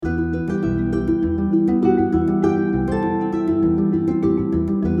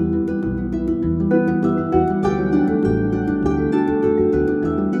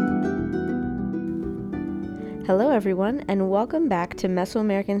everyone, and welcome back to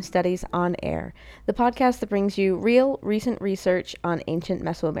Mesoamerican Studies on Air, the podcast that brings you real, recent research on ancient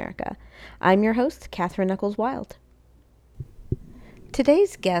Mesoamerica. I'm your host, Catherine Nichols-Wild.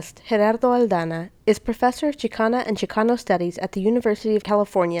 Today's guest, Gerardo Aldana, is professor of Chicana and Chicano Studies at the University of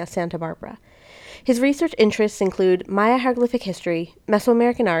California, Santa Barbara. His research interests include Maya hieroglyphic history,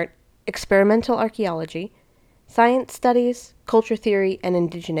 Mesoamerican art, experimental archaeology, science studies, culture theory, and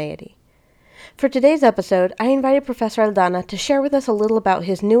indigeneity. For today's episode, I invited Professor Aldana to share with us a little about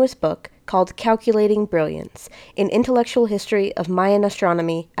his newest book called Calculating Brilliance, an intellectual history of Mayan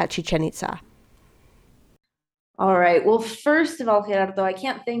astronomy at Chichen Itza. All right. Well, first of all, Gerardo, I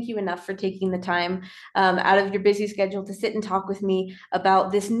can't thank you enough for taking the time out of your busy schedule to sit and talk with me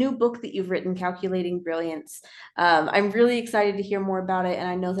about this new book that you've written, Calculating Brilliance. I'm really excited to hear more about it, and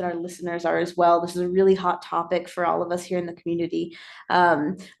I know that our listeners are as well. This is a really hot topic for all of us here in the community.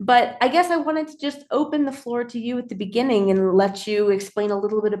 But I guess I wanted to just open the floor to you at the beginning and let you explain a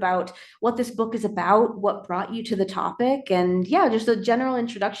little bit about what this book is about, what brought you to the topic, and yeah, just a general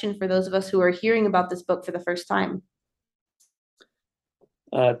introduction for those of us who are hearing about this book for the first time.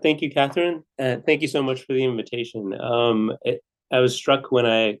 Thank you, Catherine. Thank you so much for the invitation. I was struck when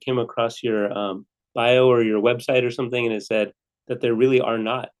I came across your bio or your website or something, and it said that there really are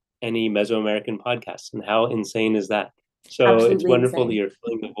not any Mesoamerican podcasts. And how insane is that? So it's Absolutely wonderful that insane. you're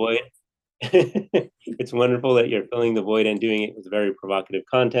filling the void. It's wonderful that you're filling the void and doing it with very provocative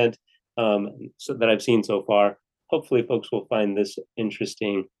content, so that I've seen so far. Hopefully, folks will find this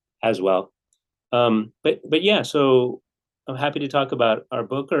interesting as well. But yeah, so I'm happy to talk about our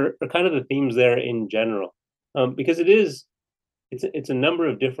book or kind of the themes there in general, because it's a number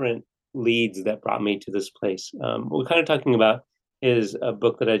of different leads that brought me to this place. What we're kind of talking about is a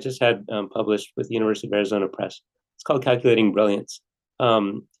book that I just had published with the University of Arizona Press. It's called Calculating Brilliance,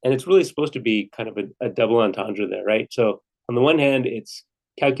 and it's really supposed to be kind of a double entendre there, right? So on the one hand, it's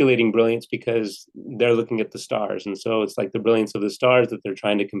calculating brilliance because they're looking at the stars, and so it's like the brilliance of the stars that they're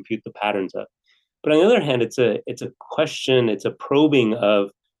trying to compute the patterns of. But on the other hand, it's a question, it's a probing of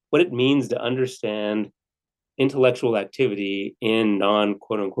what it means to understand intellectual activity in non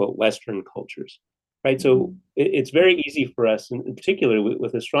quote unquote Western cultures, right? So it's very easy for us, in particular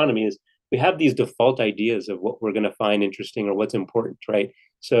with astronomy, is we have these default ideas of what we're going to find interesting or what's important, right?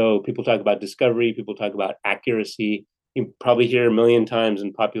 So people talk about discovery, people talk about accuracy. You probably hear a million times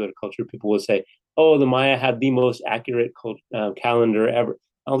in popular culture, people will say, "Oh, the Maya had the most accurate calendar ever."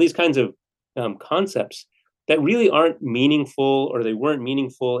 All these kinds of concepts that really aren't meaningful, or they weren't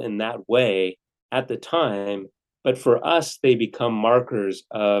meaningful in that way at the time, but for us they become markers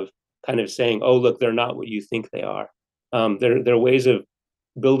of kind of saying, oh, look, they're not what you think they are. They're ways of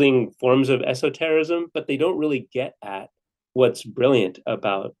building forms of esotericism, but they don't really get at what's brilliant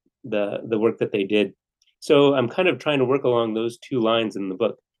about the work that they did. So I'm kind of trying to work along those two lines in the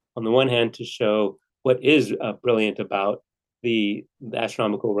book. On the one hand, to show what is brilliant about the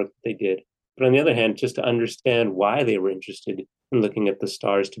astronomical work that they did, but on the other hand, just to understand why they were interested in looking at the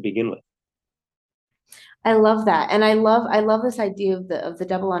stars to begin with. I love that. And I love this idea of the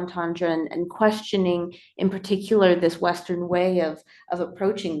double entendre and questioning in particular this Western way of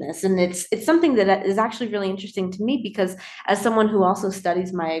approaching this. And it's something that is actually really interesting to me because as someone who also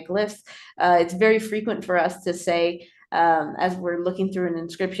studies Maya glyphs, it's very frequent for us to say, as we're looking through an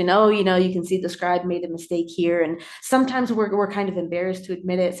inscription, oh, you can see the scribe made a mistake here. And sometimes we're kind of embarrassed to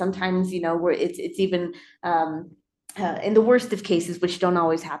admit it. Sometimes, it's even in the worst of cases, which don't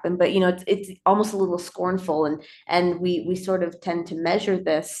always happen, but it's almost a little scornful, and we sort of tend to measure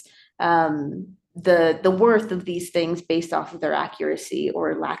this the worth of these things based off of their accuracy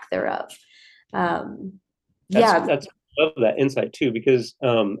or lack thereof. Um, yeah. That's I love that insight too, because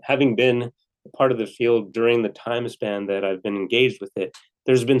having been part of the field during the time span that I've been engaged with it,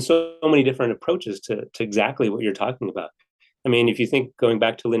 there's been so many different approaches to exactly what you're talking about. I mean, if you think going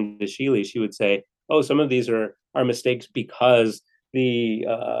back to Linda Sheely, she would say, "Oh, some of these are mistakes because the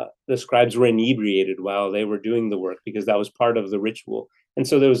scribes were inebriated while they were doing the work because that was part of the ritual." And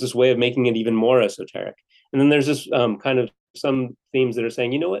so there was this way of making it even more esoteric. And then there's this kind of some themes that are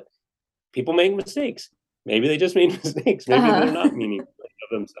saying, you know what, people make mistakes. Maybe they just made mistakes. Maybe they're Uh-huh. not meaningful of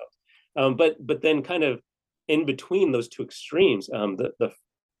themselves. But then kind of in between those two extremes,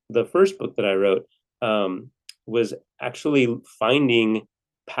 the first book that I wrote was actually finding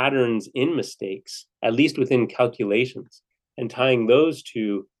patterns in mistakes, at least within calculations, and tying those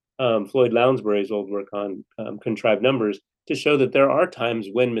to Floyd Lounsbury's old work on contrived numbers to show that there are times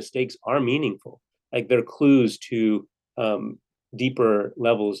when mistakes are meaningful, like they're clues to deeper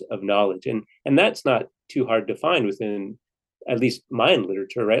levels of knowledge, and that's not too hard to find within at least Mayan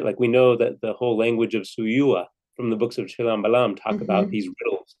literature, right? Like we know that the whole language of Suyua from the books of Chilam Balam talk about Hmm. these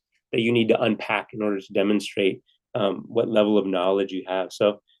riddles that you need to unpack in order to demonstrate what level of knowledge you have.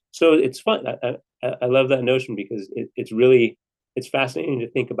 So it's fun. I love that notion because it's fascinating to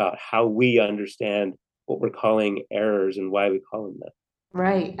think about how we understand what we're calling errors and why we call them that.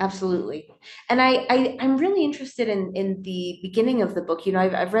 Right, absolutely. And I'm really interested in the beginning of the book. You know,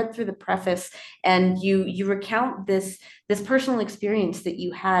 I've read through the preface, and you recount this personal experience that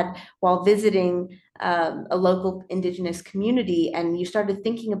you had while visiting a local indigenous community, and you started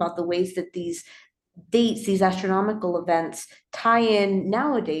thinking about the ways that these dates, these astronomical events, tie in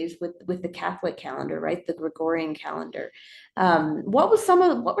nowadays with the Catholic calendar, right? The Gregorian calendar. What were some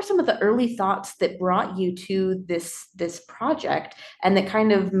of the early thoughts that brought you to this project and that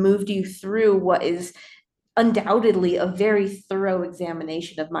kind of moved you through what is undoubtedly a very thorough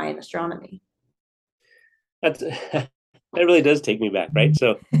examination of Mayan astronomy? That's that really does take me back, right?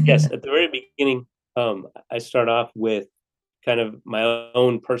 So yes, at the very beginning, I start off with kind of my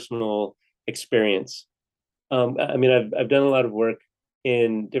own personal experience. I mean, I've done a lot of work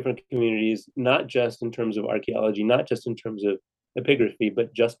in different communities, not just in terms of archaeology, not just in terms of epigraphy,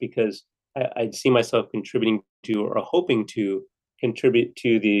 but just because I see myself contributing to or hoping to contribute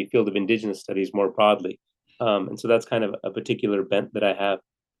to the field of Indigenous studies more broadly. And so that's kind of a particular bent that I have.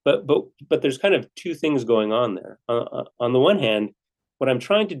 But there's kind of two things going on there. On the one hand, what I'm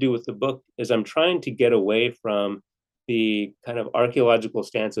trying to do with the book is I'm trying to get away from the kind of archaeological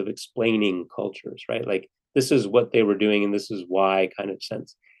stance of explaining cultures, right? Like this is what they were doing and this is why kind of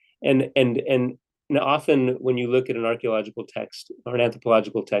sense. And often when you look at an archaeological text or an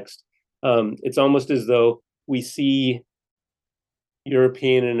anthropological text, it's almost as though we see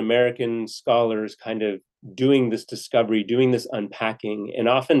European and American scholars kind of doing this discovery, doing this unpacking, and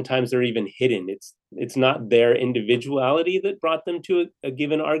oftentimes they're even hidden. It's not their individuality that brought them to a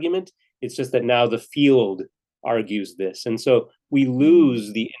given argument. It's just that now the field argues this, and so we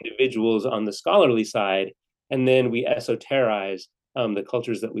lose the individuals on the scholarly side, and then we esoterize the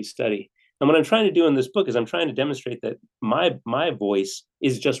cultures that we study. And what I'm trying to do in this book is I'm trying to demonstrate that my voice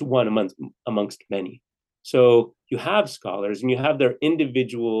is just one amongst many. So you have scholars and you have their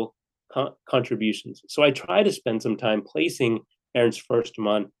individual contributions. So I try to spend some time placing Ernst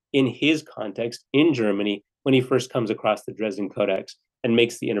Forstermann in his context in Germany when he first comes across the Dresden Codex and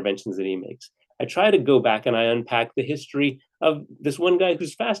makes the interventions that he makes. I try to go back and I unpack the history of this one guy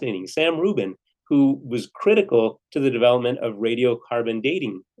who's fascinating, Sam Rubin, who was critical to the development of radiocarbon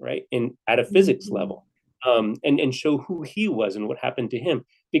dating, right, at a physics Mhm. level, and show who he was and what happened to him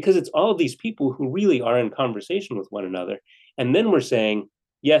because it's all of these people who really are in conversation with one another. And then we're saying,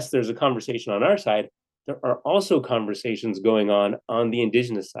 yes, there's a conversation on our side. There are also conversations going on the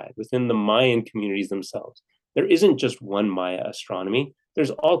indigenous side within the Mayan communities themselves. There isn't just one Maya astronomy.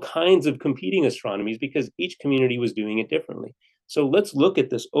 There's all kinds of competing astronomies because each community was doing it differently. So let's look at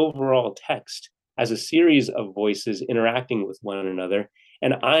this overall text as a series of voices interacting with one another.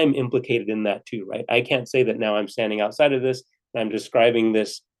 And I'm implicated in that too, right? I can't say that now I'm standing outside of this and I'm describing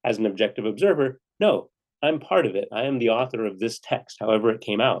this as an objective observer. No, I'm part of it. I am the author of this text, however it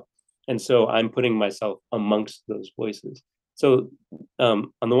came out. And so I'm putting myself amongst those voices. So,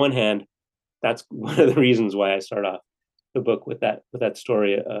 on the one hand, that's one of the reasons why I start off the book with that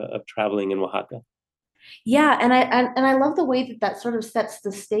story of traveling in Oaxaca. Yeah, and I love the way that that sort of sets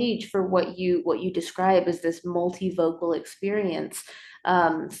the stage for what you describe as this multivocal experience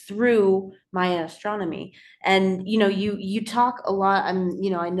through Maya astronomy. And you know, you talk a lot. You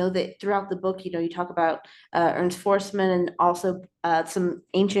know, I know that throughout the book, you know, you talk about Ernst Forssmann and also some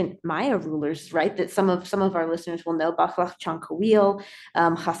ancient Maya rulers, right? That some of our listeners will know, Bachlach Chankawil,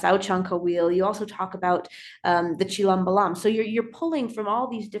 Hasao Chankawil. You also talk about the Chilam Balam. So you're pulling from all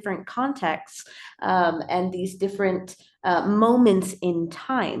these different contexts and these different moments in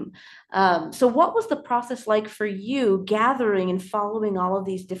time. So, what was the process like for you gathering and following all of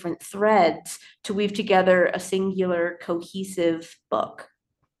these different threads to weave together a singular, cohesive book?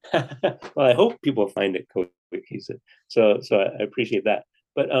 Well, I hope people find it cohesive. So I appreciate that.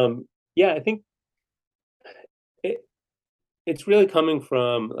 But yeah, I think it, it's really coming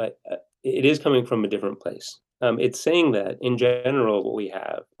from it is coming from a different place. It's saying that in general, what we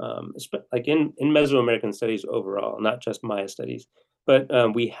have, like in Mesoamerican studies overall, not just Maya studies, but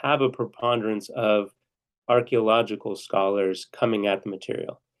we have a preponderance of archaeological scholars coming at the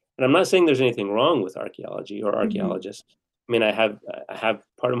material. And I'm not saying there's anything wrong with archaeology or Mhm. archaeologists. I mean, I have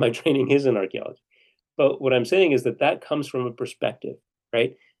part of my training is in archaeology, but what I'm saying is that that comes from a perspective,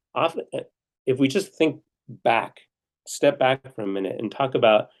 right? Often, if we just think back, step back for a minute, and talk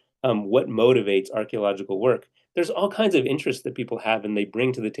about what motivates archaeological work, there's all kinds of interests that people have and they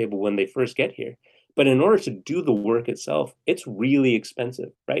bring to the table when they first get here. But in order to do the work itself, it's really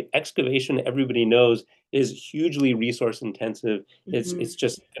expensive, right? Excavation, everybody knows, is hugely resource intensive. It's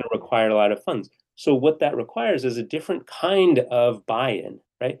just going to require a lot of funds. So what that requires is a different kind of buy-in,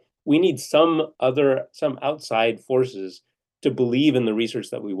 right? We need some outside forces to believe in the research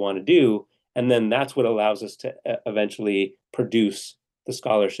that we want to do, and then that's what allows us to eventually produce the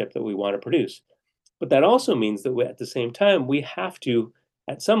scholarship that we want to produce. But that also means that at the same time, we have to,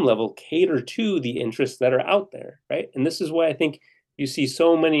 at some level, cater to the interests that are out there, right? And this is why I think you see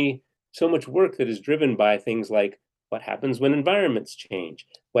so much work that is driven by things like what happens when environments change,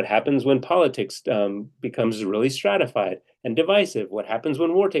 what happens when politics becomes really stratified and divisive, what happens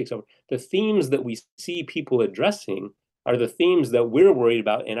when war takes over. The themes that we see people addressing are the themes that we're worried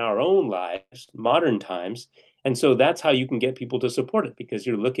about in our own lives, modern times. And so that's how you can get people to support it, because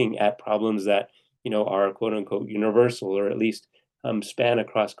you're looking at problems that are quote unquote universal, or at least span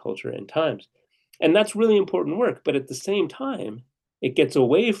across culture and times. And that's really important work. But at the same time, it gets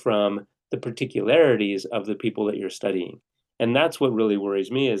away from the particularities of the people that you're studying. And that's what really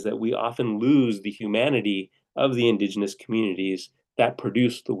worries me, is that we often lose the humanity of the indigenous communities that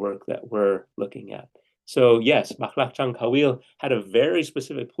produce the work that we're looking at. So yes, Maklakchang Kawil had a very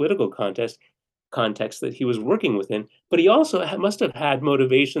specific political context that he was working within, but he also must have had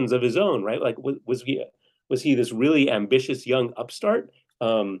motivations of his own, right? Like, was he this really ambitious young upstart?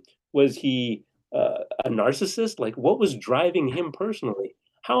 Was he a narcissist? Like, what was driving him personally?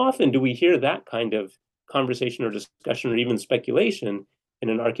 How often do we hear that kind of conversation or discussion or even speculation in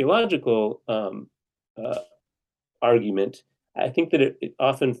an archaeological uh, argument? I think that it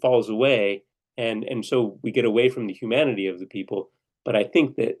often falls away, and so we get away from the humanity of the people. But I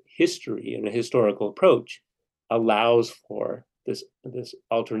think that history and a historical approach allows for this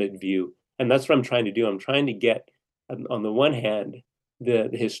alternate view, and that's what I'm trying to do. I'm trying to get, on the one hand, the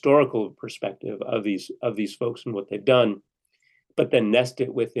historical perspective of these folks and what they've done, but then nest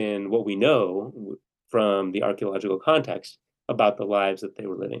it within what we know from the archaeological context about the lives that they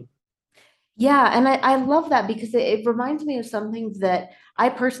were living. Yeah, and I love that because it reminds me of something that I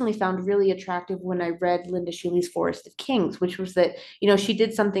personally found really attractive when I read Linda Shuli's Forest of Kings, which was that, she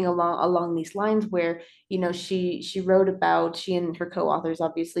did something along these lines where, she wrote about, she and her co-authors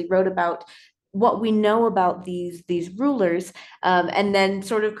obviously wrote about what we know about these rulers, and then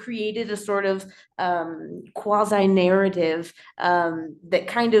sort of created a sort of quasi narrative that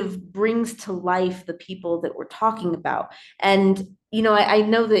kind of brings to life the people that we're talking about. And I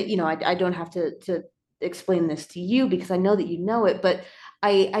know that, I don't have to explain this to you because I know that you know it, but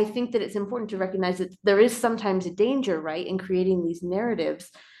I think that it's important to recognize that there is sometimes a danger, right, in creating these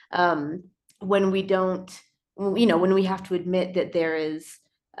narratives, um, when we don't, when we have to admit that there is,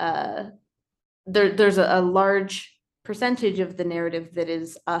 uh, there's a large percentage of the narrative that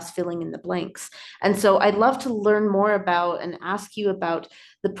is us filling in the blanks. And so I'd love to learn more about and ask you about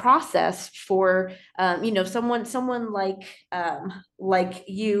the process for, someone like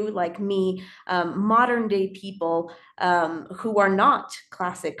you, like me, modern day people, who are not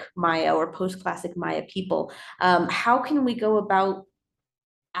classic Maya or post-classic Maya people. How can we go about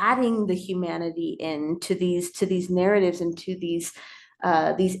adding the humanity into these narratives and to these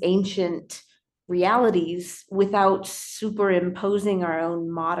ancient realities without superimposing our own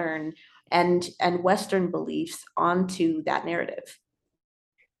modern and Western beliefs onto that narrative?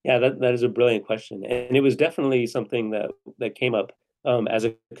 Yeah, that is a brilliant question, and it was definitely something that came up as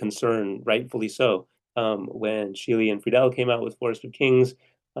a concern, rightfully so, when Sheely and Friedel came out with Forest of Kings.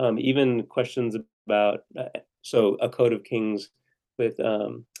 Even questions about so A Code of Kings with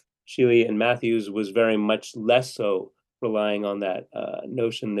Sheely and Matthews was very much less so relying on that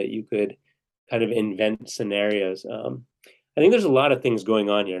notion that you could kind of invent scenarios. I think there's a lot of things going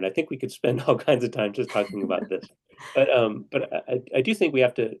on here, and I think we could spend all kinds of time just talking about this. But I do think we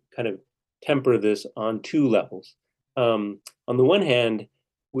have to kind of temper this on two levels. On the one hand,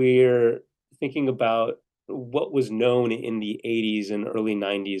 we're thinking about what was known in the 80s and early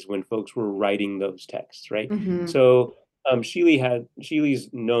 90s when folks were writing those texts, right? Mm-hmm. So Sheely's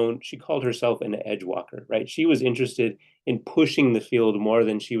known, she called herself an edge walker, right? She was interested in pushing the field more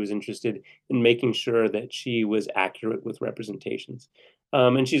than she was interested in making sure that she was accurate with representations.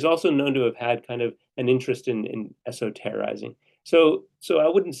 And she's also known to have had kind of an interest in esoterizing. So I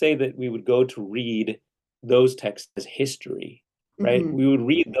wouldn't say that we would go to read those texts as history, right? Mm-hmm. We would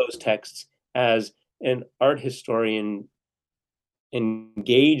read those texts as an art historian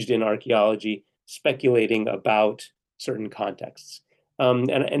engaged in archaeology, speculating about certain contexts.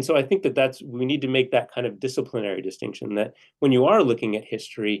 And so I think that we need to make that kind of disciplinary distinction, that when you are looking at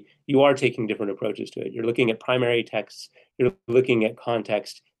history, you are taking different approaches to it. You're looking at primary texts, you're looking at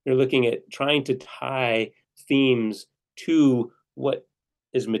context, You're looking at trying to tie themes to what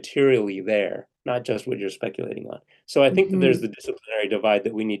is materially there, not just what you're speculating on. So I think that there's Mm-hmm. the disciplinary divide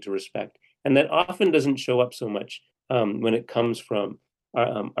that we need to respect, and that often doesn't show up so much when it comes from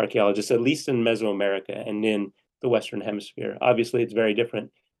archaeologists, at least in Mesoamerica and in the Western Hemisphere. Obviously, it's very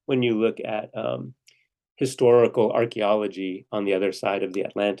different when you look at historical archaeology on the other side of the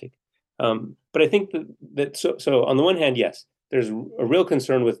Atlantic. But I think that on the one hand, yes, there's a real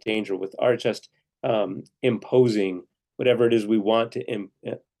concern with danger with our just imposing whatever it is we want to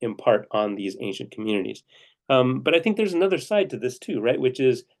impart on these ancient communities. But I think there's another side to this too, right? Which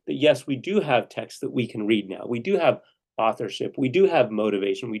is that yes, we do have texts that we can read now. We do have authorship. We do have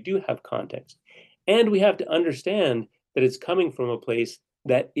motivation. We do have context. And we have to understand that it's coming from a place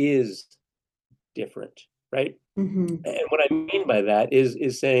that is different, right? Mm-hmm. And what I mean by that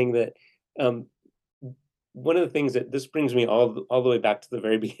is saying that um, one of the things that this brings me all the way back to the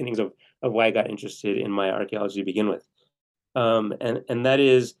very beginnings of why I got interested in my archaeology to begin with, and that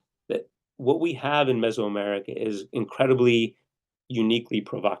is that what we have in Mesoamerica is incredibly uniquely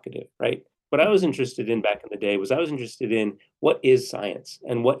provocative, right? What I was Mm-hmm. interested in back in the day was I was interested in what is science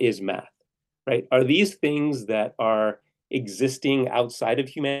and what is math, right? Are these things that are existing outside of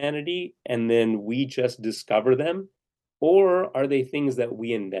humanity and then we just discover them? Or are they things that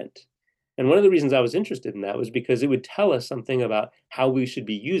we invent? And one of the reasons I was interested in that was because it would tell us something about how we should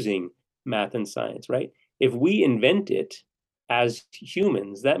be using math and science, right? If we invent it as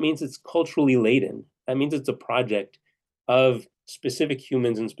humans, that means it's culturally laden. That means it's a project of specific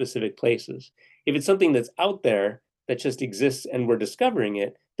humans in specific places. If it's something that's out there that just exists and we're discovering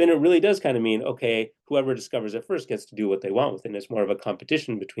it, then it really does kind of mean, okay, whoever discovers it first gets to do what they want with it. And it's more of a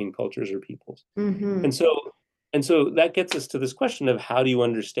competition between cultures or peoples. Mm-hmm. And so and so that gets us to this question of how do you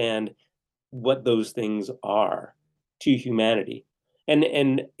understand what those things are to humanity?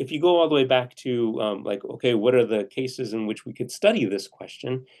 And if you go all the way back to like, okay, what are the cases in which we could study this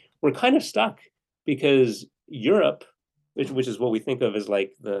question? We're kind of stuck because Europe, which is what we think of as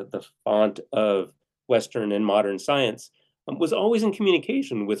like the font of Western and modern science, was always in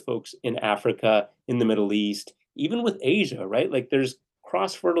communication with folks in Africa, in the Middle East, even with Asia, right? Like there's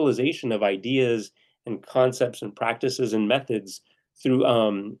cross-fertilization of ideas and concepts and practices and methods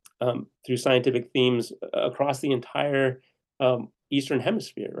through scientific themes across the entire Eastern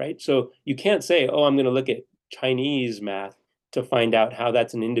Hemisphere, right? So you can't say, oh, I'm going to look at Chinese math to find out how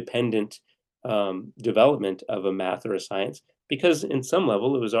that's an independent development of a math or a science, because in some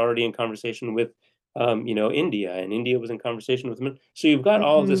level it was already in conversation with, India, and India was in conversation with them. So you've got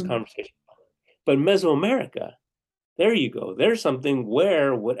all of this Mm-hmm. conversation. But Mesoamerica, there you go. There's something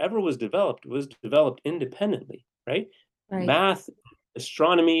where whatever was developed independently, right? Right. Math,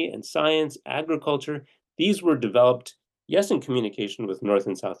 astronomy, and science, agriculture, these were developed, yes, in communication with North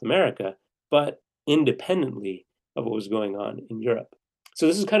and South America, but independently of what was going on in Europe. So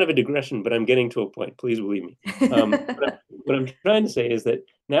this is kind of a digression, but I'm getting to a point. Please believe me. What I'm trying to say is that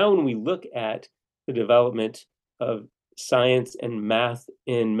now when we look at the development of science and math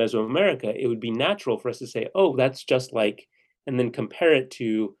in Mesoamerica, it would be natural for us to say, oh, that's just like, and then compare it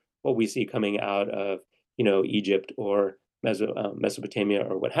to what we see coming out of, Egypt or Mesopotamia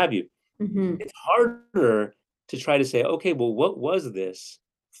or what have you. Mm-hmm. It's harder to try to say, okay, well, what was this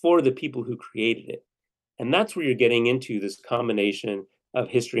for the people who created it? And that's where you're getting into this combination of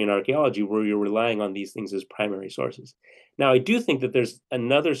history and archaeology, where you're relying on these things as primary sources. Now, I do think that there's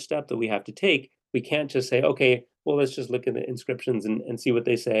another step that we have to take. We can't just say, okay, well, let's just look at the inscriptions and see what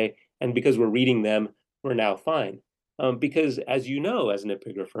they say. And because we're reading them, we're now fine. Because as you know, as an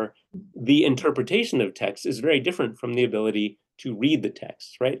epigrapher, the interpretation of text is very different from the ability to read the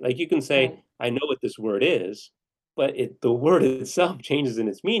text, right? Like you can say, Right. I know what this word is, but the word itself changes in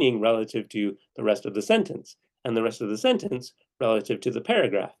its meaning relative to the rest of the sentence, and the rest of the sentence relative to the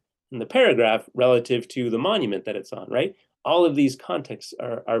paragraph, and the paragraph relative to the monument that it's on, right? All of these contexts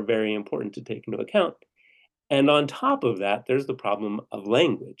are very important to take into account. And on top of that, there's the problem of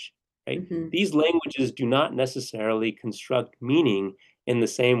language, right? Mm-hmm. These languages do not necessarily construct meaning in the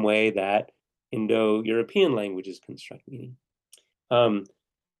same way that Indo-European languages construct meaning. Um,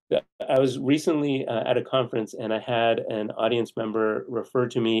 I was recently at a conference and I had an audience member refer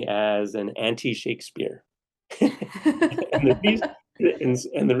to me as an anti-Shakespeare. And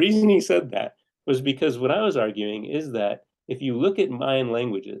the reason he said that was because what I was arguing is that if you look at Mayan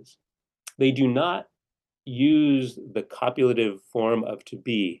languages, they do not use the copulative form of to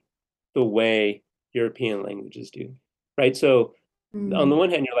be the way European languages do, right? So on the Mm-hmm. one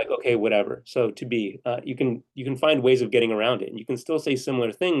hand, you're like, okay, whatever. So to be, you can find ways of getting around it, and you can still say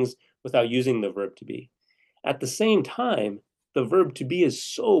similar things without using the verb to be. At the same time, the verb to be is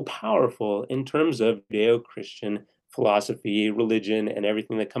so powerful in terms of Judeo-Christian philosophy, religion, and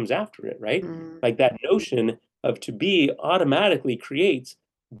everything that comes after it, right? Mm. Like that notion of to be automatically creates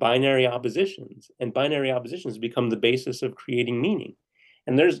binary oppositions, and binary oppositions become the basis of creating meaning.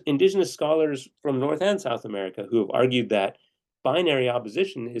 And there's indigenous scholars from North and South America who have argued that binary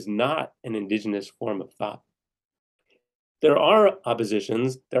opposition is not an indigenous form of thought. There are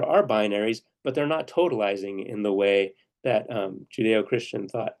oppositions, there are binaries, but they're not totalizing in the way that Judeo-Christian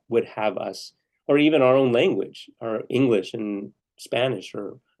thought would have us, or even our own language, our English and Spanish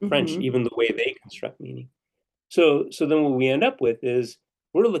or French, Mm-hmm. even the way they construct meaning. So then what we end up with is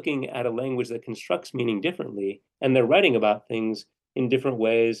we're looking at a language that constructs meaning differently, and they're writing about things in different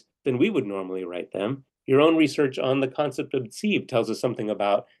ways than we would normally write them. Your own research on the concept of deceive tells us something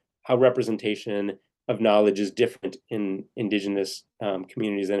about how representation of knowledge is different in indigenous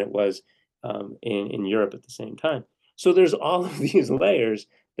communities than it was in Europe at the same time. So there's all of these layers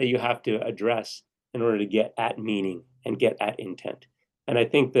that you have to address in order to get at meaning and get at intent. And I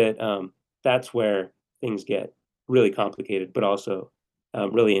think that that's where things get really complicated, but also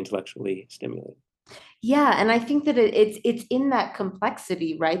really intellectually stimulating. Yeah, and I think that it's in that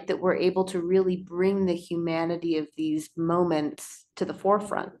complexity, right, that we're able to really bring the humanity of these moments to the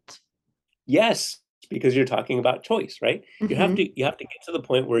forefront. Yes, because you're talking about choice, right? Mm-hmm. You have to get to the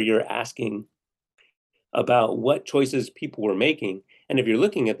point where you're asking about what choices people were making. And if you're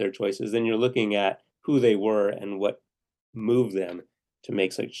looking at their choices, then you're looking at who they were and what moved them to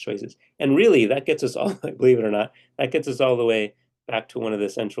make such choices. And really, that gets us all, believe it or not, that gets us all the way back to one of the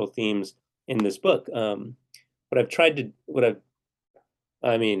central themes in this book. What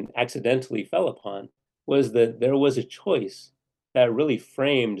I mean, accidentally fell upon was that there was a choice that really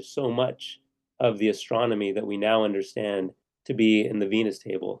framed so much of the astronomy that we now understand to be in the Venus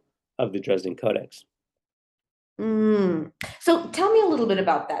table of the Dresden Codex. Mm. So tell me a little bit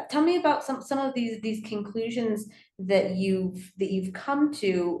about that. Tell me about some of these conclusions that you've come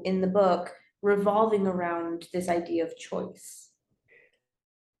to in the book revolving around this idea of choice.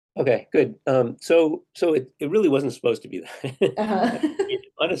 Okay, good. So it really wasn't supposed to be that. Uh-huh.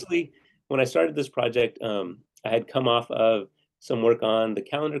 Honestly, when I started this project, I had come off of some work on the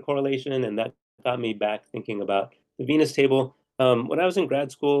calendar correlation, and that got me back thinking about the Venus table. When I was in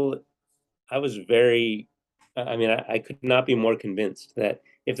grad school, I was I mean, I could not be more convinced that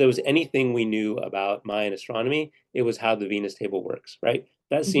if there was anything we knew about Mayan astronomy, it was how the Venus table works, right?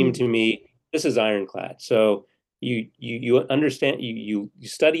 That seemed Mhm. to me, this is ironclad. So you understand, you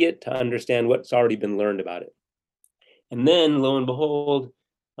study it to understand what's already been learned about it. And then lo and behold,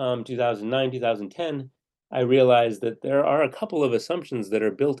 2009, 2010, I realized that there are a couple of assumptions that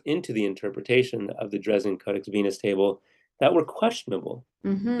are built into the interpretation of the Dresden Codex Venus table that were questionable. It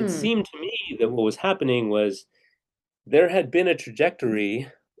Mhm. seemed to me that what was happening was there had been a trajectory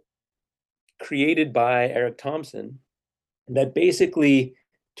created by Eric Thompson that basically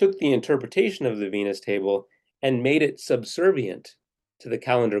took the interpretation of the Venus table and made it subservient to the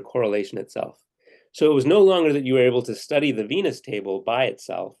calendar correlation itself. So it was no longer that you were able to study the Venus table by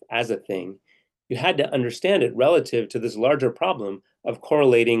itself as a thing. You had to understand it relative to this larger problem of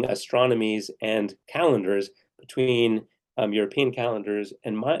correlating astronomies and calendars between European calendars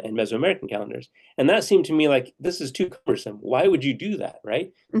and Mesoamerican calendars. And that seemed to me like this is too cumbersome. Why would you do that,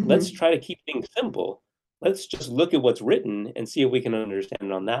 right? Let's Mhm. try to keep things simple. Let's just look at what's written and see if we can understand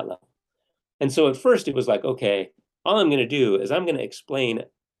it on that level. And so at first it was like, okay, all I'm going to do is I'm going to explain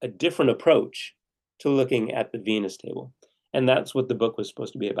a different approach to looking at the Venus table. And that's what the book was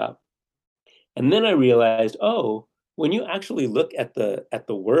supposed to be about. And then I realized, oh, when you actually look at the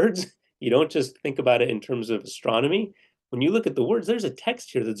words, you don't just think about it in terms of astronomy. When you look at the words, there's a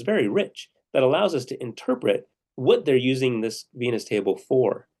text here that's very rich that allows us to interpret what they're using this Venus table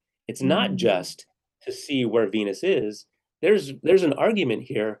for. It's not Mm. just to see where Venus is. There's an argument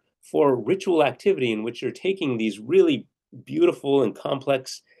here for ritual activity in which you're taking these really beautiful and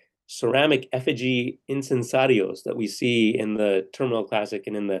complex ceramic effigy incensarios that we see in the Terminal Classic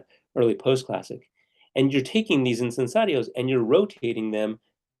and in the early post-classic. And you're taking these incensarios and you're rotating them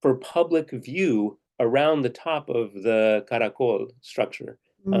for public view around the top of the caracol structure,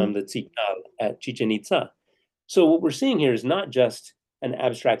 Mm. the Tikal at Chichen Itza. So what we're seeing here is not just an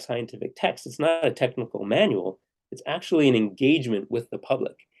abstract scientific text. It's not a technical manual. It's actually an engagement with the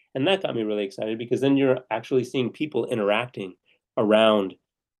public. And that got me really excited because then you're actually seeing people interacting around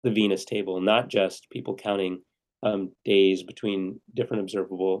the Venus table, not just people counting days between different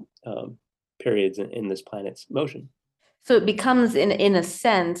observable periods in this planet's motion. So it becomes in a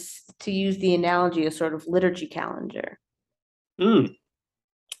sense, to use the analogy, a sort of liturgy calendar. Mm,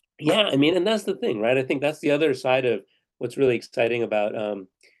 yeah, I mean, and that's the thing, right? I think that's the other side of what's really exciting about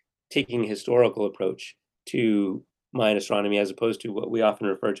taking a historical approach to Mayan astronomy as opposed to what we often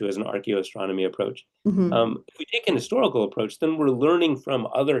refer to as an archaeoastronomy approach. Hmm. If we take an historical approach, then we're learning from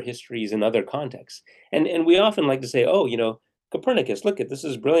other histories and other contexts. And we often like to say, oh, Copernicus, look at this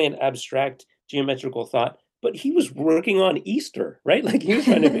is brilliant abstract geometrical thought, but he was working on Easter, right? Like he was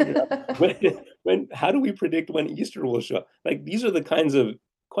trying to figure out when how do we predict when Easter will show up? Like these are the kinds of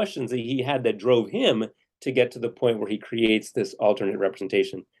questions that he had that drove him to get to the point where he creates this alternate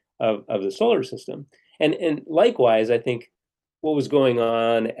representation of the solar system. And likewise, I think what was going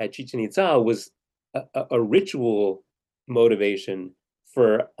on at Chichen Itza was a ritual motivation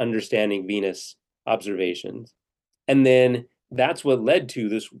for understanding Venus observations. And then that's what led to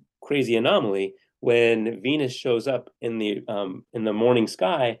this crazy anomaly when Venus shows up in the morning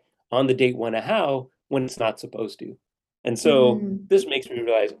sky on the date one how when it's not supposed to. And so Mm. this makes me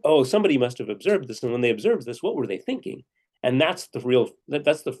realize, oh, somebody must have observed this. And when they observed this, what were they thinking? And that's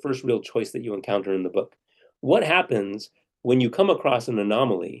the first real choice that you encounter in the book. What happens when you come across an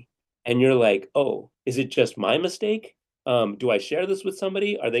anomaly and you're like, oh, is it just my mistake? Do I share this with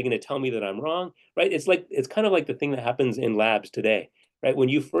somebody? Are they going to tell me that I'm wrong? Right? It's kind of like the thing that happens in labs today, right? When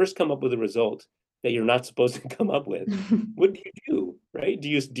you first come up with a result that you're not supposed to come up with, what do you do? Right? Do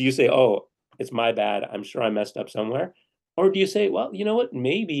you say, oh, it's my bad. I'm sure I messed up somewhere? Or do you say, well, you know what?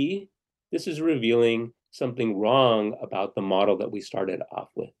 Maybe this is revealing something wrong about the model that we started off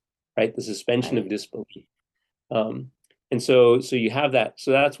with, right? The suspension of Right. disbelief. Um, and so you have that.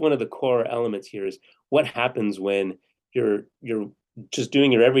 So that's one of the core elements here is what happens when you're just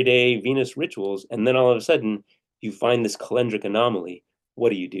doing your everyday Venus rituals, and then all of a sudden you find this calendric anomaly.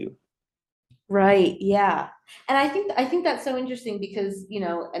 What do you do? Right, yeah. And I think that's so interesting because,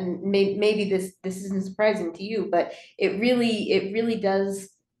 and maybe this isn't surprising to you, but it really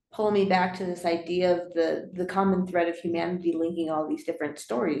does pull me back to this idea of the common thread of humanity linking all these different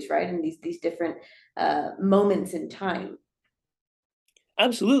stories, right? And these different moments in time.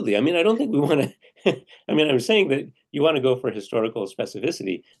 Absolutely. I mean, I don't think we want to. I mean, I'm saying that you want to go for historical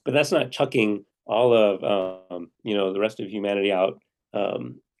specificity, but that's not chucking all of the rest of humanity out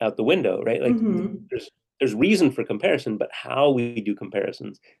the window, right? Like Hmm. there's there's reason for comparison, but how we do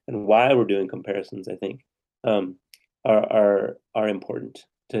comparisons and why we're doing comparisons, I think, um, are important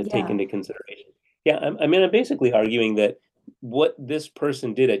to take Yeah. into consideration. Yeah, I mean, I'm basically arguing that what this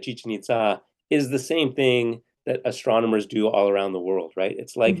person did at Chichen Itza is the same thing that astronomers do all around the world, right?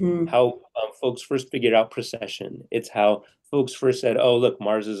 It's like Hmm. how folks first figured out precession. It's how folks first said, "Oh, look,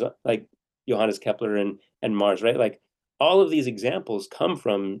 Mars is like Johannes Kepler and Mars," right? Like all of these examples come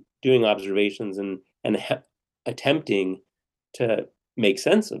from doing observations and attempting to make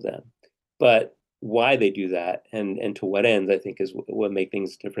sense of them. But why they do that and to what ends, I think, is what make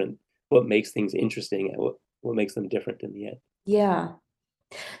things different. What makes things interesting and what makes them different in the end. Yeah.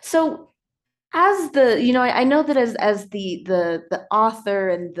 So as I know that as the author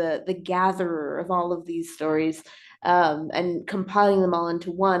and the gatherer of all of these stories, and compiling them all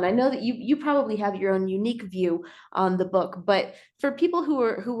into one, I know that you probably have your own unique view on the book. But for people who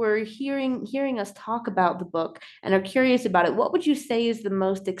are hearing us talk about the book and are curious about it, what would you say is the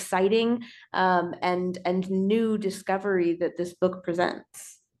most exciting and new discovery that this book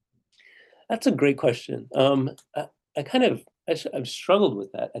presents? That's a great question. I kind of I've struggled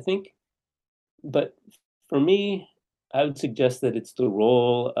with that. I think, but for me, I would suggest that it's the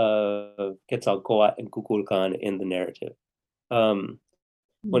role of Quetzalcoatl and Kukulkan in the narrative. Um,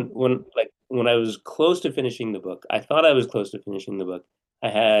 when I was close to finishing the book, I thought I was close to finishing the book. I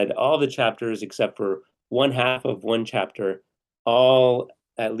had all the chapters except for one half of one chapter, all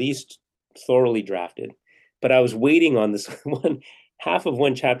at least thoroughly drafted. But I was waiting on this one half of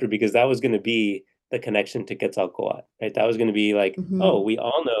one chapter because that was going to be the connection to Quetzalcoatl, right? That was going to be like, oh, Hmm. we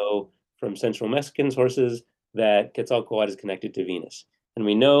all know from Central Mexican sources that Quetzalcoatl is connected to Venus. And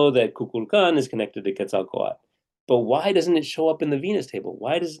we know that Kukulkan is connected to Quetzalcoatl. But why doesn't it show up in the Venus table?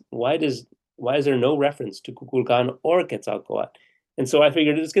 Why is there no reference to Kukulkan or Quetzalcoatl? And so I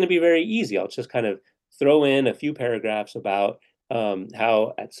figured it's going to be very easy. I'll just kind of throw in a few paragraphs about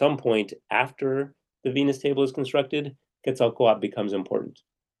how at some point after the Venus table is constructed, Quetzalcoatl becomes important.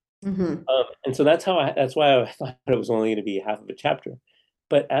 Hmm. And so that's why I thought it was only going to be half of a chapter.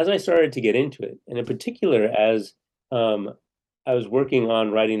 But as I started to get into it, and in particular as um, I was working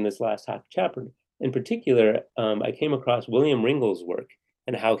on writing this last half chapter, in particular, I came across William Ringgold's work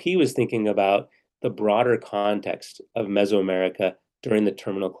and how he was thinking about the broader context of Mesoamerica during the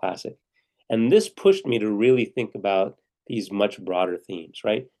Terminal Classic. And this pushed me to really think about these much broader themes,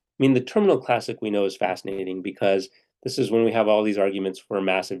 right? I mean, the Terminal Classic we know is fascinating because this is when we have all these arguments for a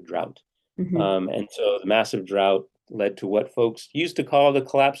massive drought. Hmm. And so the massive drought led to what folks used to call the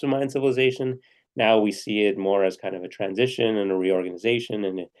collapse of Mayan civilization. Now we see it more as kind of a transition and a reorganization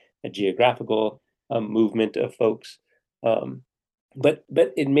and a geographical movement of folks. Um, but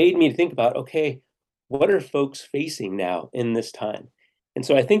it made me think about, okay, what are folks facing now in this time? And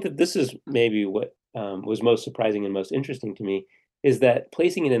so I think that this is maybe what was most surprising and most interesting to me, is that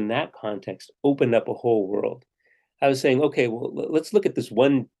placing it in that context opened up a whole world. I was saying, okay, well, let's look at this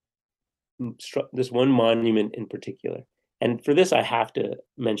one monument in particular. And for this, I have to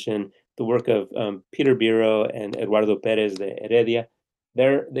mention the work of Peter Biro and Eduardo Perez de Heredia.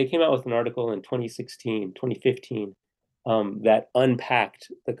 They came out with an article in 2016, 2015, that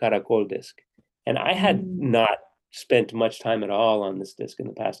unpacked the Caracol disc. And I had not spent much time at all on this disc in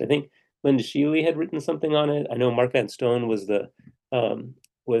the past. I think Linda Sheely had written something on it. I know Mark Van Stone was the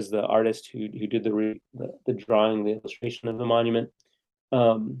artist who did the drawing, the illustration of the monument.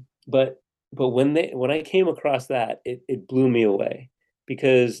 But when I came across that, it blew me away,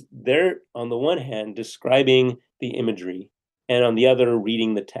 because they're on the one hand describing the imagery and on the other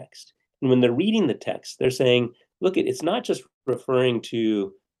reading the text. And when they're reading the text, they're saying, look, it's not just referring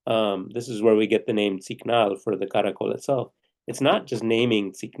to this is where we get the name Tziknal for the Caracol itself. It's not just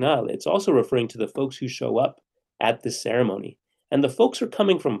naming Tziknal, it's also referring to the folks who show up at this ceremony. And the folks are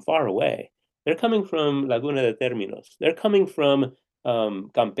coming from far away. They're coming from Laguna de Terminos. They're coming from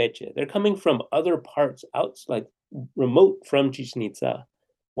Campeche. They're coming from other parts out, like remote from Chichen Itza.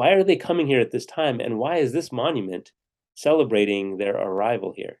 Why are they coming here at this time? And why is this monument celebrating their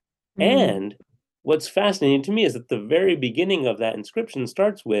arrival here? And what's fascinating to me is that the very beginning of that inscription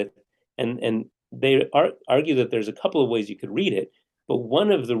starts with, and they argue that there's a couple of ways you could read it, but one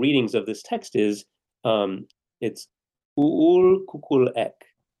of the readings of this text is it's Uul Kukul Ek.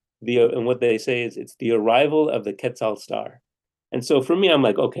 And what they say is it's the arrival of the Quetzal star. And so for me, I'm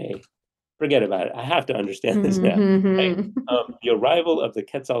like, okay, forget about it. I have to understand this now. Right? The arrival of the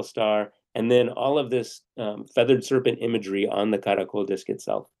Quetzal star, and then all of this feathered serpent imagery on the Caracol disc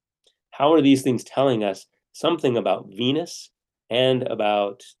itself. How are these things telling us something about Venus and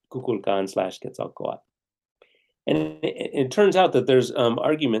about Kukulkan / Quetzalcoatl? And it turns out that there's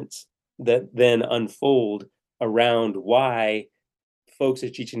arguments that then unfold around why folks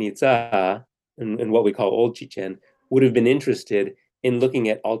at Chichen Itza and what we call Old Chichen would have been interested in looking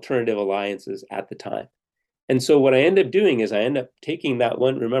at alternative alliances at the time. And so what I end up doing is I end up taking that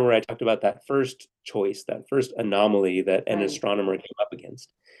one. Remember, I talked about that first choice, that first anomaly that an astronomer came up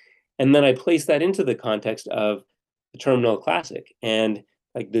against. And then I place that into the context of the Terminal Classic and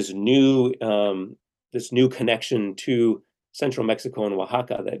like this new connection to central Mexico and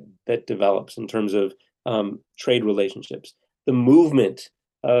Oaxaca that develops in terms of trade relationships. The movement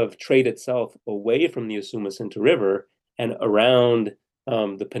of trade itself away from the Usumacinta River and around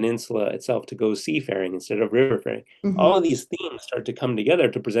the peninsula itself to go seafaring instead of riverfaring. All of these themes start to come together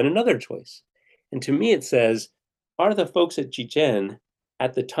to present another choice. And to me, it says, are the folks at Chichen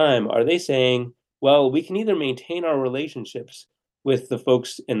at the time, are they saying, well, we can either maintain our relationships with the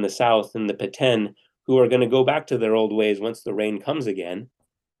folks in the south and the Petén who are going to go back to their old ways once the rain comes again,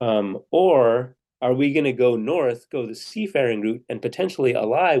 or are we going to go north, go the seafaring route, and potentially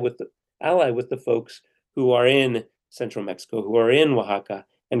ally with the folks who are in central Mexico, who are in Oaxaca,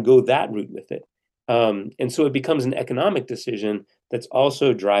 and go that route with it? And so it becomes an economic decision that's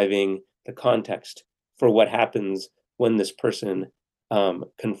also driving the context for what happens when this person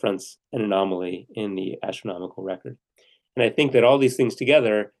confronts an anomaly in the astronomical record. And I think that all these things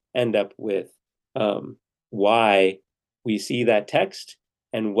together end up with why we see that text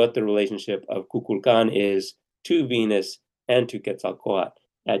and what the relationship of Kukulkan is to Venus and to Quetzalcoatl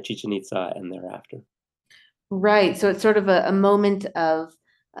at Chichen Itza and thereafter. Right. So it's sort of a moment of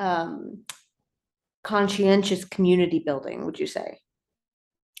conscientious community building, would you say?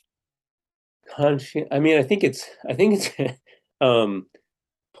 I mean, I think it's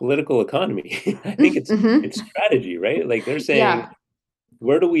political economy. I think it's strategy, right? Like they're saying,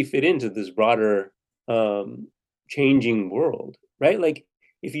 where do we fit into this broader changing world, right? Like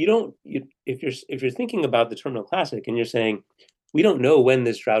if you're thinking about the Terminal Classic and you're saying, we don't know when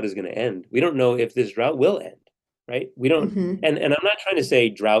this drought is going to end. We don't know if this drought will end, right? We don't, and I'm not trying to say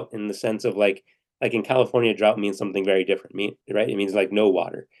drought in the sense of like in California, drought means something very different, right? It means like no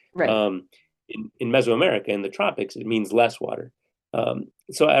water. Right. In Mesoamerica, in the tropics, it means less water.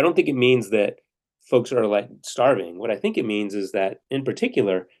 So I don't think it means that folks are like starving. What I think it means is that, in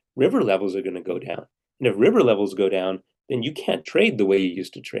particular, river levels are going to go down. And if river levels go down, then you can't trade the way you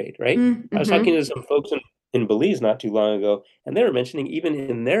used to trade, right? I was talking to some folks in Belize not too long ago, and they were mentioning even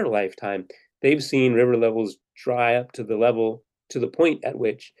in their lifetime, they've seen river levels dry up to the point at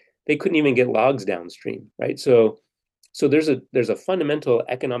which they couldn't even get logs downstream, right? So So there's a fundamental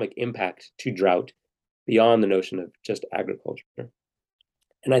economic impact to drought beyond the notion of just agriculture.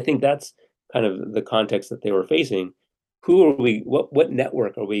 And I think that's kind of the context that they were facing. Who are we, what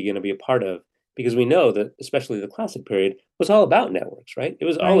network are we going to be a part of? Because we know that especially the classic period was all about networks, right? It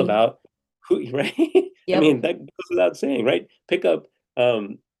was all Right. about who, right? I Yep. mean, that goes without saying, right? Pick up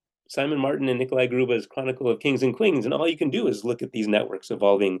Simon Martin and Nikolai Gruba's Chronicle of Kings and Queens, and all you can do is look at these networks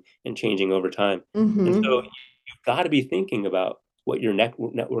evolving and changing over time. And so Mm-hmm. you've got to be thinking about what your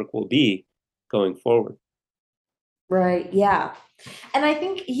network will be going forward. Right. Yeah. And I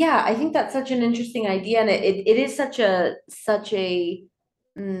think, yeah, I think that's such an interesting idea. And it is such a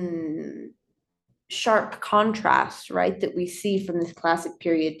mm, sharp contrast, right, that we see from this classic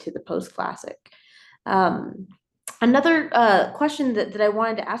period to the post-classic. Um, Another question that I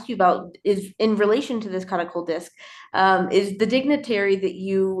wanted to ask you about is in relation to this conical disc, is the dignitary that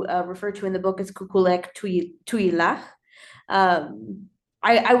you refer to in the book as Kukulek Tuilach. Um,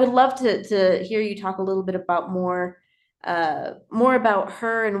 I would love to hear you talk a little bit about more about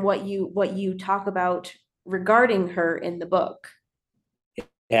her and what you talk about regarding her in the book.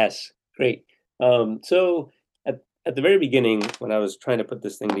 Yes, great. So at the very beginning, when I was trying to put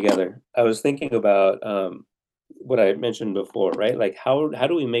this thing together, I was thinking about what I mentioned before, right? Like how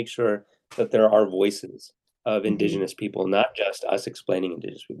do we make sure that there are voices of Mhm. indigenous people, not just us explaining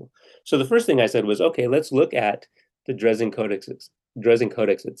indigenous people? So the first thing I said was, okay, let's look at the Dresden Codex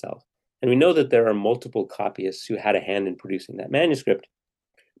itself. And we know that there are multiple copyists who had a hand in producing that manuscript.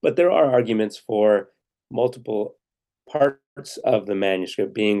 But there are arguments for multiple parts of the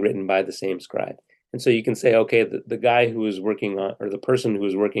manuscript being written by the same scribe. And so you can say, okay, the guy who was working on, or the person who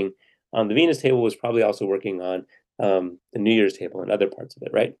was working on the Venus table was probably also working on the New Year's table and other parts of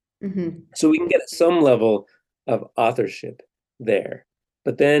it, right? Mhm. So we can get some level of authorship there.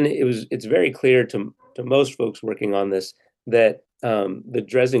 But then it's very clear to most folks working on this that the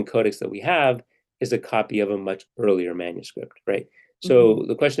Dresden Codex that we have is a copy of a much earlier manuscript, right? So Mhm.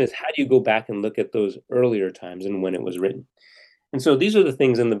 the question is, how do you go back and look at those earlier times and when it was written? And so these are the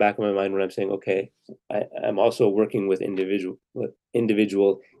things in the back of my mind when I'm saying, okay, I'm also working with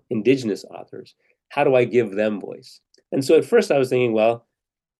individual indigenous authors. How do I give them voice? And so at first I was thinking, well,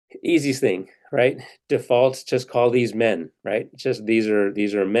 easiest thing, right? Default, just call these men, right? Just these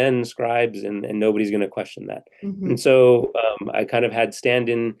are men scribes, and nobody's going to question that. And Mhm. so I kind of had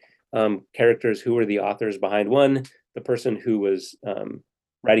stand-in characters who were the authors behind one, the person who was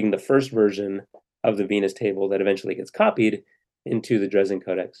writing the first version of the Venus table that eventually gets copied into the Dresden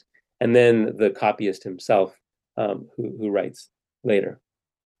Codex, and then the copyist himself who writes later.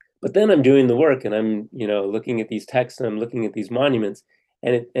 But then I'm doing the work and I'm, looking at these texts and I'm looking at these monuments,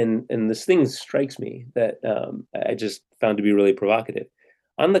 and this thing strikes me that I just found to be really provocative.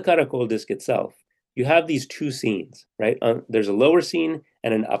 On the Caracol disc itself, you have these two scenes, right? There's a lower scene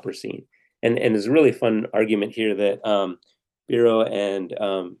and an upper scene, and there's a really fun argument here that Biro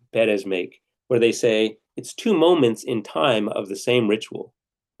and Perez make, where they say it's two moments in time of the same ritual,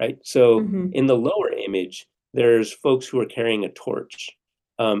 right? So Mhm. in the lower image, there's folks who are carrying a torch,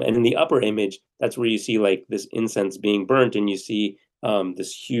 and in the upper image, that's where you see like this incense being burnt, and you see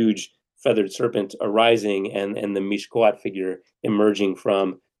this huge feathered serpent arising, and the Mishkoat figure emerging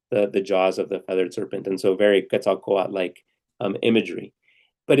from the jaws of the feathered serpent. And so very Quetzalcoatl like imagery.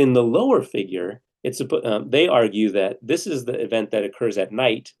 But in the lower figure, they argue that this is the event that occurs at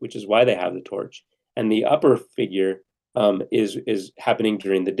night, which is why they have the torch, and the upper figure is happening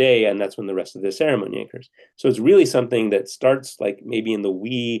during the day, and that's when the rest of the ceremony occurs. So it's really something that starts like maybe in the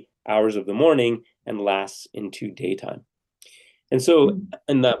wee hours of the morning and lasts into daytime. And so Mhm.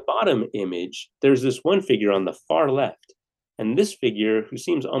 in that bottom image, there's this one figure on the far left. And this figure, who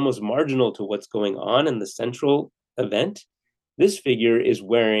seems almost marginal to what's going on in the central event, this figure is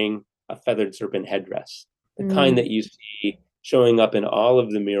wearing a feathered serpent headdress, the kind that Mm. you see showing up in all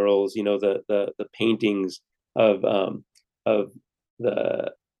of the murals, the paintings of the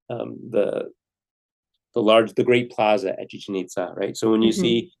the the great plaza at Chichen Itza, right? So when you Mhm.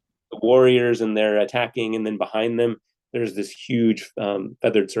 see the warriors and they're attacking, and then behind them there's this huge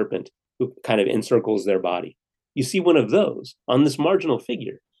feathered serpent who kind of encircles their body. You see one of those on this marginal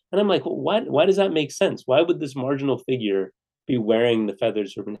figure, and I'm like, well, why does that make sense? Why would this marginal figure be wearing the feathered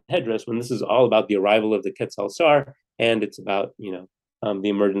serpent headdress when this is all about the arrival of the Quetzal Sar, and it's about the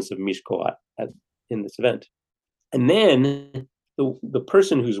emergence of Mishkoat in this event? And then the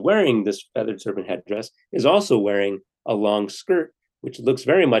person who's wearing this feathered serpent headdress is also wearing a long skirt, which looks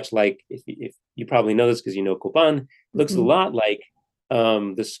very much like, if you probably know this because you know Copan, looks a Mhm. lot like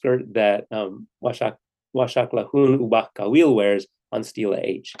the skirt that Washak Lahun Ubak Kawil wears on Stela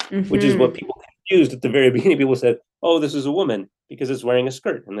H, which is what Mhm. people confused at the very beginning. People said, "Oh, this is a woman because it's wearing a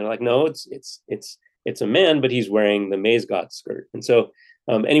skirt," and they're like, "No, it's a man, but he's wearing the Maysgot skirt." And so,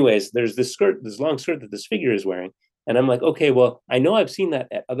 anyways, there's this skirt, this long skirt that this figure is wearing, and I'm like, okay, well, I know I've seen that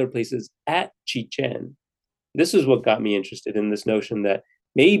at other places at Chichen. This is what got me interested in this notion that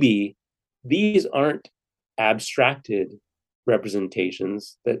maybe these aren't abstracted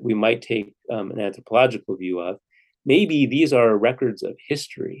representations that we might take an anthropological view of. Maybe these are records of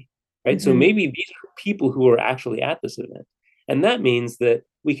history, right? So Mm-hmm. maybe these are people who are actually at this event. And that means that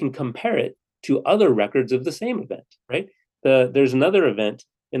we can compare it to other records of the same event, right? There's another event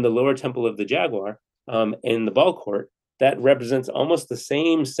in the lower temple of the Jaguar in the ball court that represents almost the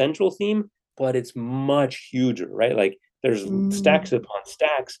same central theme, but it's much huger, right? Like there's stacks Mm. upon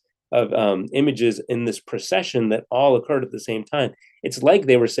stacks of images in this procession that all occurred at the same time. It's like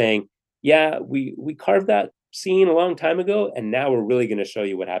they were saying, "Yeah, we carved that scene a long time ago, and now we're really going to show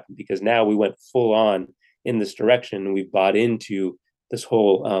you what happened because now we went full on in this direction, and we've bought into this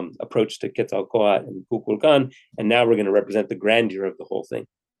whole approach to Quetzalcoatl and Kukulkan, and now we're going to represent the grandeur of the whole thing."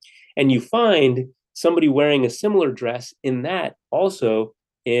 And you find somebody wearing a similar dress in that also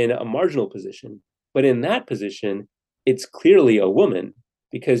in a marginal position. But in that position, it's clearly a woman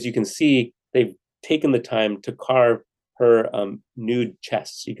because you can see they've taken the time to carve her nude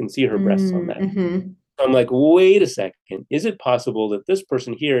chest. You can see her breasts on that. Mm-hmm. So I'm like, wait a second. Is it possible that this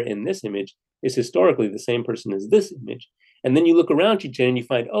person here in this image is historically the same person as this image? And then you look around Chichen and you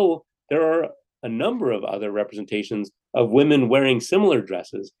find, oh, there are a number of other representations of women wearing similar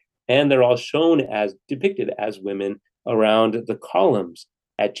dresses, and they're all shown as depicted as women around the columns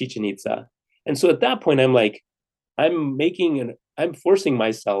at Chichen Itza. And so at that point, I'm like, I'm forcing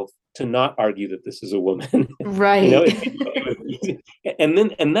myself to not argue that this is a woman. you know, Right.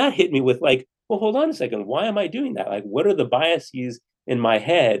 and that hit me with like, well, hold on a second. Why am I doing that? Like, what are the biases in my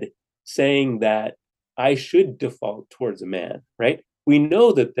head saying that I should default towards a man, right? We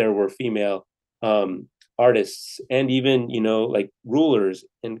know that there were female artists and even, like rulers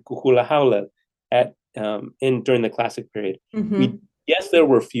in Kuhulahaula in during the classic period. We Mm-hmm. Yes, there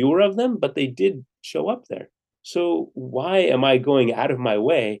were fewer of them, but they did show up there. So why am I going out of my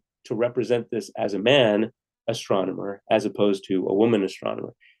way to represent this as a man astronomer as opposed to a woman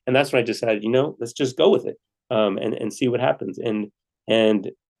astronomer? And that's when I decided, let's just go with it, and see what happens. And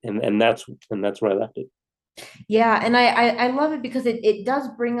and that's where I left it. Yeah, and I love it because it does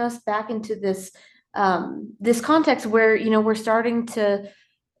bring us back into this context where, we're starting to,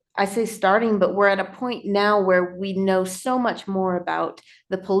 I say starting, but we're at a point now where we know so much more about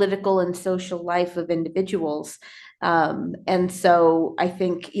the political and social life of individuals. And so I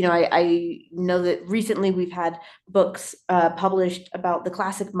think, I know that recently we've had books published about the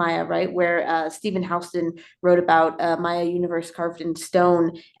classic Maya, right? Where Stephen Houston wrote about Maya universe carved in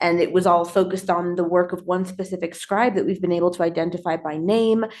stone, and it was all focused on the work of one specific scribe that we've been able to identify by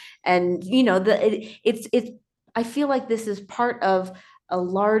name. And, it's, I feel like this is part of a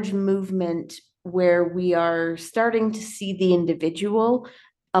large movement where we are starting to see the individual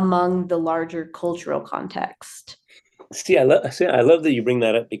among the larger cultural context. I love that you bring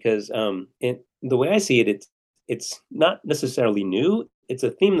that up because the way I see it, it's not necessarily new. It's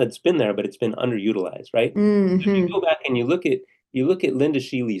a theme that's been there, but it's been underutilized, right? So if you Mm-hmm. go back and you look at Linda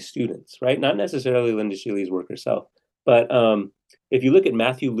Sheely's students, right? Not necessarily Linda Sheely's work herself, but if you look at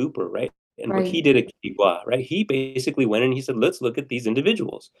Matthew Looper, right, and what he Right. did at Quibua, right, he basically went and he said, let's look at these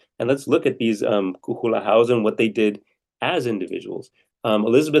individuals and let's look at these Kuhulahausen, what they did as individuals.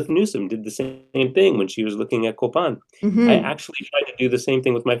 Elizabeth Newsom did the same thing when she was looking at Copan. I Mm-hmm. actually tried to do the same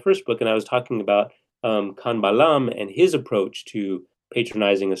thing with my first book, and I was talking about Khan Balam and his approach to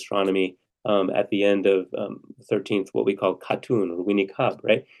patronizing astronomy at the end of the 13th, what we call Khatun or Winnie Kab,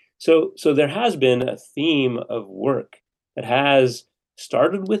 right? So there has been a theme of work that has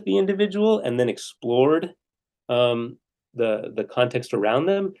started with the individual and then explored um, the context around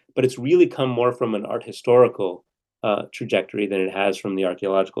them, but it's really come more from an art historical trajectory than it has from the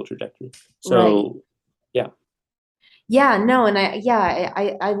archaeological trajectory. Right. So yeah. Yeah, no, and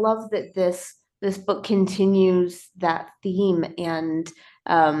I love that this book continues that theme and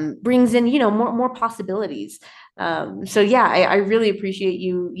brings in, more possibilities. So yeah, I really appreciate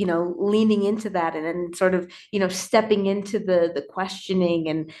you, leaning into that and sort of, stepping into the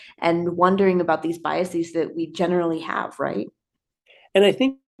questioning and wondering about these biases that we generally have, right? And I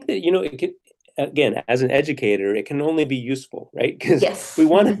think that, it can, again, as an educator, it can only be useful, right? Because we Yes.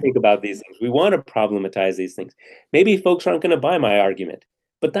 want to think about these things. We want to problematize these things. Maybe folks aren't going to buy my argument,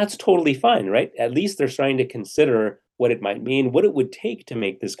 but that's totally fine, right? At least they're trying to consider what it might mean, what it would take to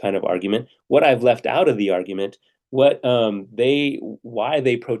make this kind of argument, what I've left out of the argument, why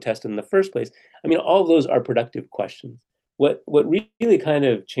they protest in the first place. I mean, all of those are productive questions. What really kind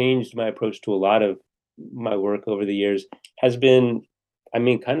of changed my approach to a lot of my work over the years has been, I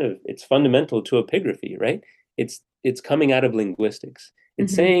mean, kind of it's fundamental to epigraphy, right? It's coming out of linguistics.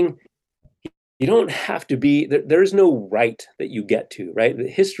 It's Mm-hmm. saying you don't have to be there's no right that you get to, right? The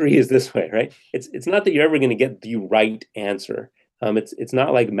history is this way, right? It's not that you're ever going to get the right answer. It's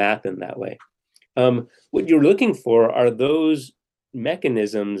not like math in that way. What you're looking for are those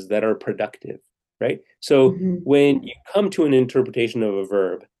mechanisms that are productive, right? So Mm-hmm. when you come to an interpretation of a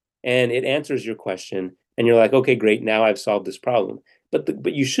verb and it answers your question, and you're like, okay, great, now I've solved this problem.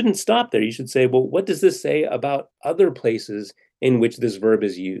 But you shouldn't stop there. You should say, well, what does this say about other places in which this verb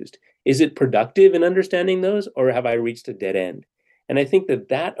is used? Is it productive in understanding those, or have I reached a dead end? And I think that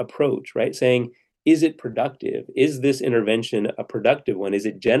that approach, right, saying, is it productive? Is this intervention a productive one? Is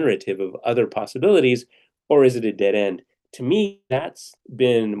it generative of other possibilities, or is it a dead end? To me, that's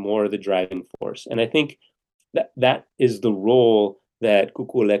been more the driving force. And I think that that is the role that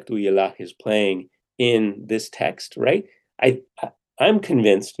Kukulektu is playing in this text, right? I, I I'm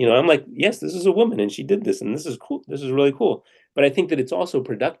convinced, I'm like, yes, this is a woman and she did this and this is cool. This is really cool. But I think that it's also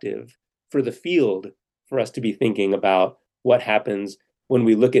productive for the field for us to be thinking about what happens when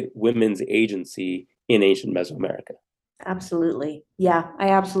we look at women's agency in ancient Mesoamerica. Absolutely. Yeah, I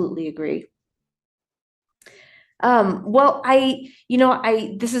absolutely agree. Well,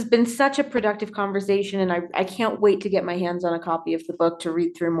 this has been such a productive conversation, and I can't wait to get my hands on a copy of the book to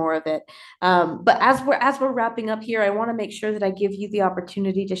read through more of it. But as we're wrapping up here, I want to make sure that I give you the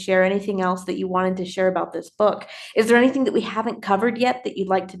opportunity to share anything else that you wanted to share about this book. Is there anything that we haven't covered yet that you'd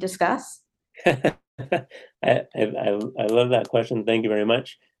like to discuss? I love that question. Thank you very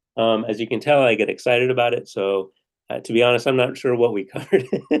much. As you can tell, I get excited about it. So, to be honest, I'm not sure what we covered.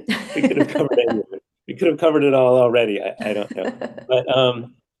 We could have covered any of it. We could have covered it all already. I don't know. But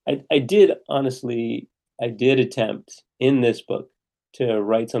I did honestly, I did attempt in this book to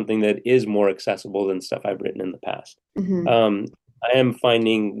write something that is more accessible than stuff I've written in the past. Mhm. Um, I am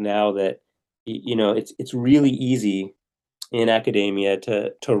finding now that, it's really easy in academia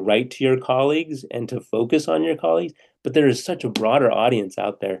to write to your colleagues and to focus on your colleagues, but there is such a broader audience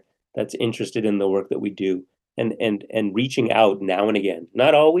out there that's interested in the work that we do, and reaching out now and again,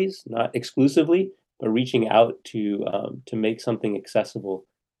 not always, not exclusively, but reaching out to make something accessible.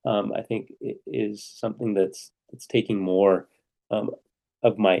 I think it is something that's taking more um,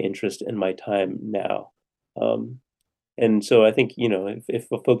 of my interest and my time now. Um, and so I think, if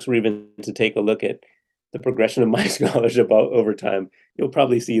folks were even to take a look at the progression of my scholarship over time, you'll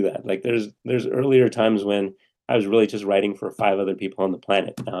probably see that. Like there's earlier times when I was really just writing for five other people on the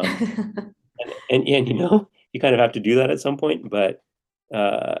planet. And you kind of have to do that at some point. But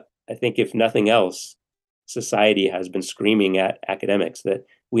uh, I think if nothing else, society has been screaming at academics that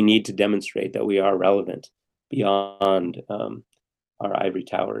we need to demonstrate that we are relevant beyond our ivory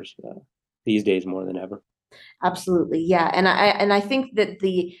towers these days more than ever. Absolutely, yeah, and I think that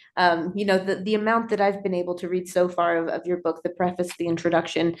the amount that I've been able to read so far of your book, the preface, the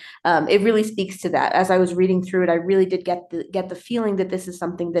introduction, it really speaks to that. As I was reading through it, I really did get the feeling that this is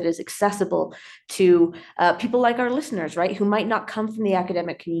something that is accessible to people like our listeners, right, who might not come from the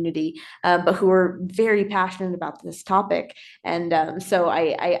academic community, but who are very passionate about this topic. And so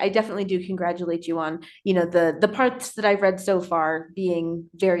I definitely do congratulate you on the parts that I've read so far being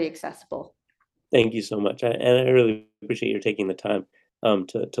very accessible. Thank you so much. And I really appreciate your taking the time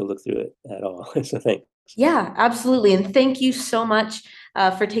to look through it at all. So thanks. Yeah, absolutely. And thank you so much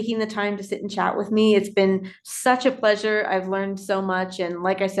for taking the time to sit and chat with me. It's been such a pleasure. I've learned so much. And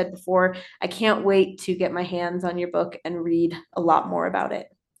like I said before, I can't wait to get my hands on your book and read a lot more about it.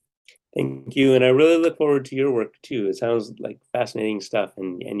 Thank you. And I really look forward to your work too. It sounds like fascinating stuff.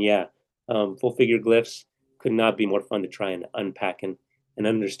 And yeah, full figure glyphs could not be more fun to try and unpack and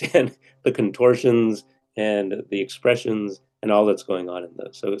understand the contortions and the expressions and all that's going on in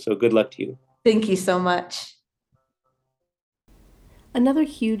those. So good luck to you. Thank you so much. Another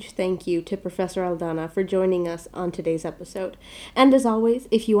huge thank you to Professor Aldana for joining us on today's episode. And as always,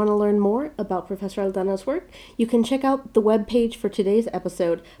 if you want to learn more about Professor Aldana's work, you can check out the webpage for today's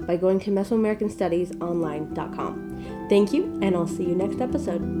episode by going to Mesoamericanstudiesonline.com. Thank you, and I'll see you next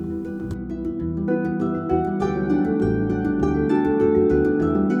episode.